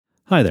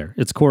Hi there,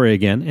 it's Corey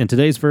again, and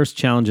today's verse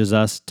challenges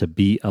us to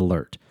be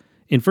alert.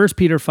 In 1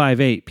 Peter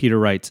 5:8, Peter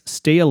writes,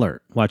 "Stay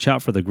alert, watch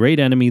out for the great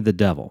enemy, the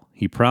devil.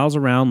 He prowls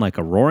around like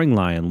a roaring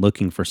lion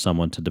looking for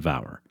someone to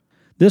devour."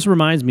 This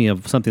reminds me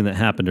of something that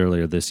happened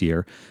earlier this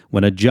year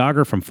when a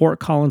jogger from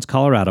Fort Collins,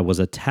 Colorado was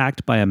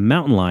attacked by a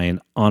mountain lion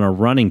on a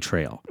running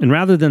trail. And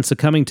rather than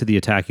succumbing to the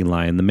attacking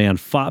lion, the man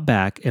fought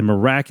back and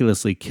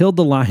miraculously killed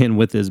the lion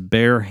with his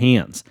bare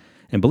hands.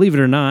 And believe it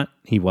or not,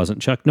 he wasn't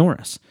Chuck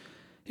Norris.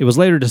 It was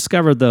later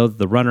discovered, though, that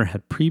the runner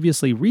had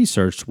previously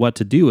researched what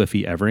to do if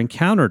he ever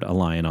encountered a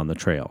lion on the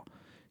trail.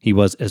 He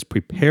was as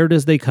prepared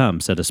as they come,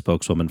 said a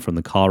spokeswoman from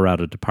the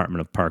Colorado Department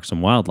of Parks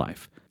and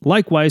Wildlife.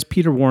 Likewise,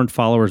 Peter warned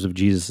followers of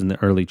Jesus in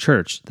the early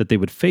church that they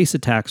would face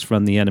attacks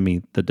from the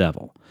enemy, the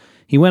devil.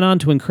 He went on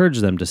to encourage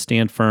them to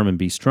stand firm and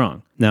be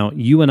strong. Now,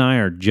 you and I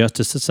are just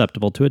as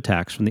susceptible to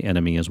attacks from the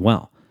enemy as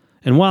well.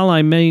 And while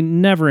I may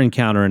never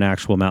encounter an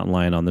actual mountain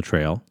lion on the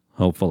trail,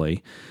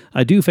 hopefully,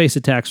 I do face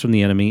attacks from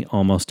the enemy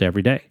almost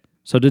every day.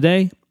 So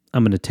today,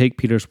 I'm going to take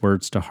Peter's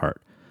words to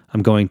heart.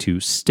 I'm going to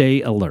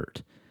stay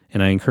alert,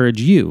 and I encourage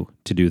you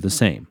to do the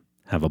same.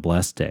 Have a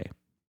blessed day.